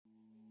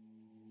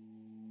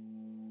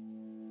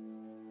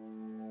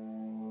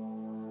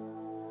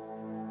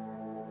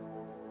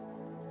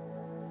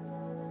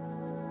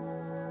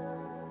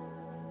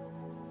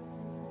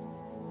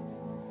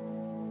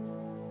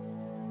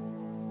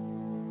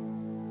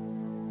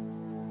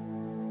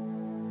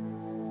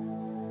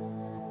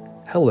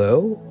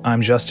Hello,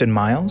 I'm Justin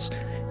Miles,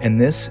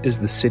 and this is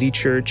the City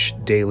Church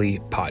Daily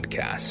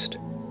Podcast.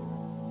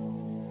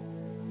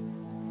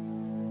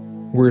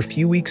 We're a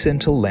few weeks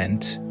into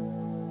Lent,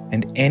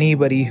 and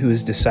anybody who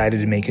has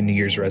decided to make a New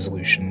Year's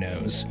resolution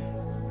knows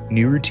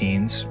new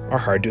routines are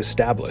hard to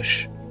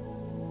establish.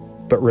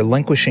 But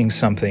relinquishing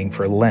something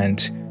for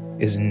Lent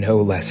is no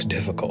less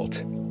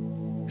difficult.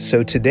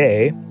 So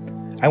today,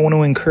 I want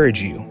to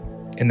encourage you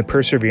in the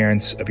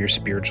perseverance of your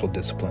spiritual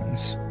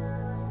disciplines.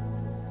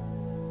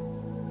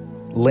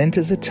 Lent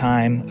is a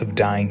time of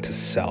dying to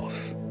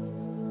self,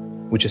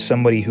 which is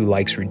somebody who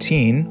likes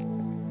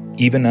routine,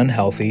 even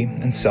unhealthy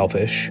and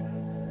selfish.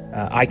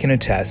 I can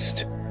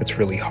attest it's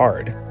really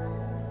hard.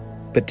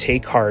 But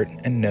take heart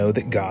and know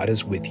that God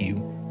is with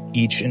you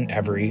each and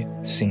every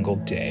single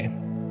day.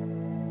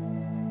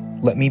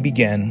 Let me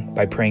begin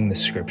by praying the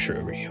scripture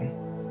over you.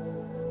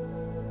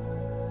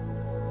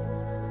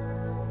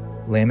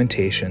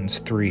 Lamentations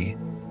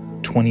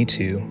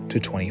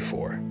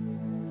 3:22-24.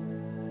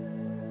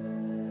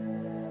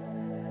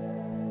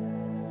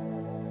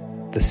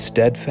 The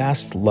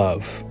steadfast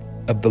love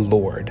of the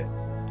Lord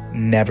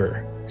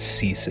never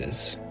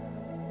ceases.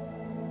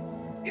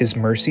 His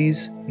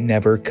mercies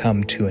never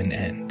come to an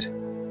end.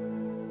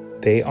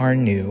 They are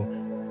new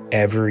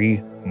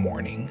every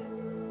morning.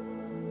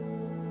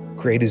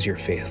 Great is your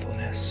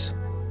faithfulness.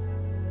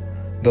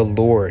 The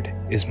Lord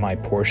is my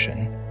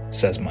portion,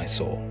 says my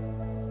soul.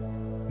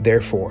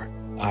 Therefore,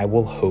 I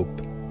will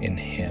hope in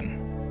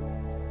him.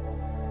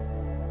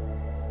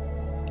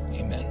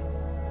 Amen.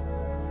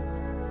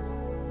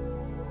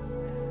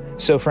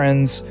 So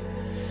friends,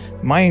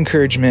 my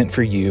encouragement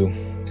for you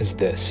is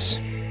this.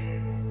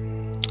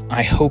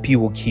 I hope you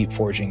will keep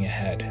forging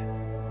ahead.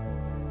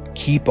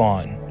 Keep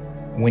on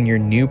when your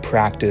new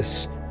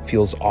practice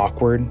feels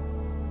awkward,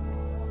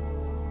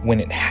 when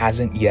it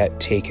hasn't yet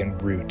taken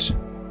root,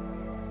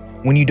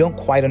 when you don't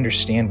quite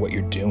understand what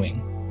you're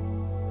doing.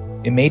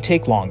 It may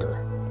take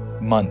longer,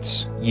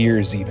 months,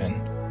 years even,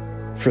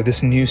 for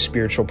this new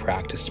spiritual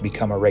practice to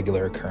become a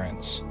regular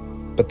occurrence,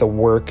 but the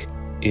work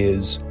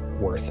is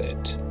worth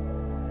it.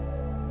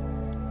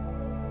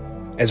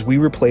 As we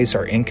replace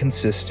our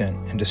inconsistent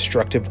and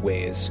destructive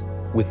ways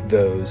with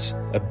those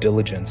of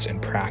diligence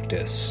and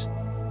practice,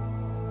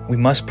 we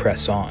must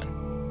press on.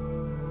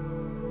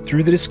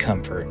 Through the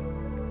discomfort,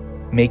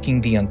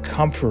 making the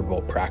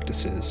uncomfortable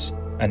practices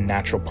a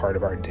natural part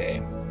of our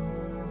day.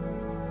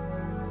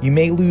 You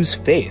may lose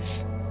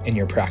faith in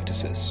your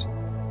practices.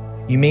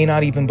 You may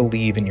not even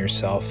believe in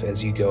yourself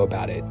as you go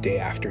about it day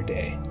after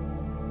day.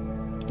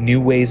 New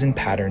ways and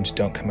patterns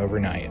don't come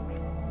overnight.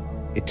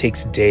 It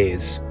takes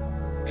days,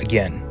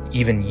 again,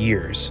 even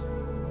years,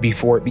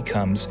 before it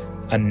becomes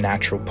a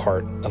natural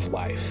part of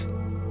life.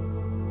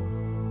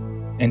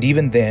 And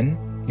even then,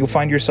 you'll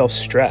find yourself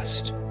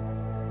stressed.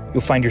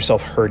 You'll find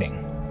yourself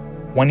hurting,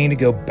 wanting to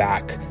go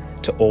back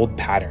to old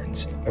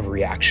patterns of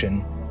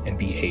reaction and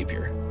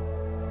behavior.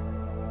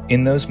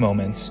 In those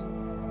moments,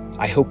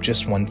 I hope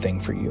just one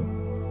thing for you.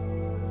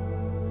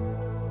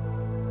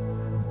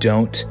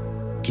 Don't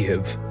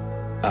give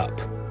up.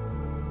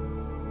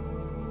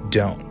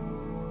 Don't.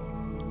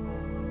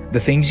 The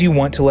things you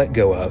want to let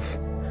go of,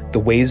 the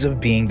ways of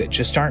being that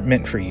just aren't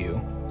meant for you,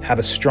 have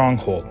a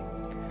stronghold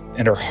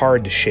and are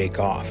hard to shake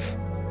off.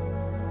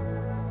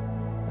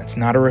 That's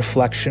not a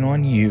reflection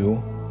on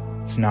you.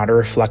 It's not a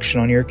reflection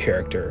on your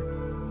character.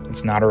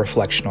 It's not a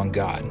reflection on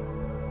God.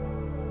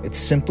 It's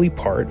simply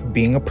part of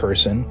being a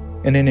person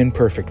in an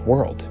imperfect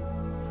world.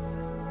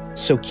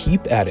 So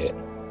keep at it,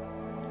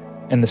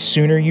 and the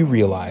sooner you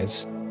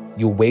realize,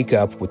 you'll wake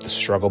up with the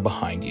struggle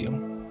behind you,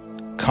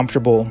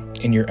 comfortable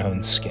in your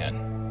own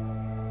skin.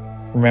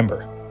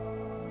 Remember,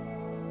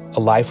 a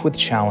life with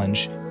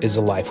challenge is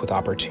a life with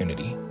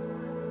opportunity.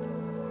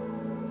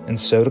 And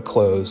so to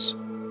close,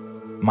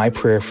 my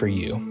prayer for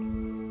you.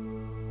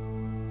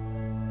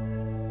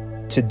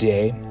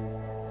 Today,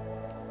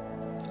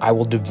 I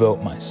will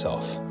devote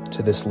myself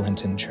to this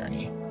Lenten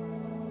journey,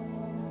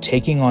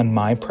 taking on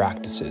my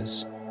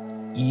practices,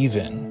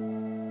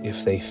 even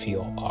if they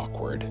feel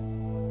awkward.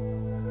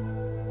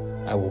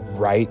 I will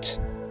write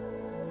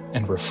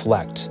and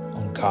reflect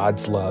on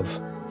God's love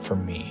for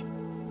me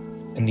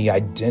and the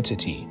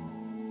identity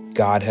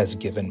God has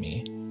given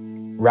me,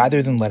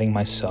 rather than letting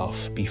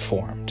myself be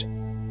formed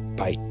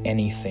by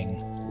anything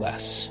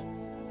less.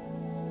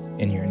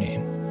 In your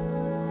name,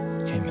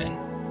 amen.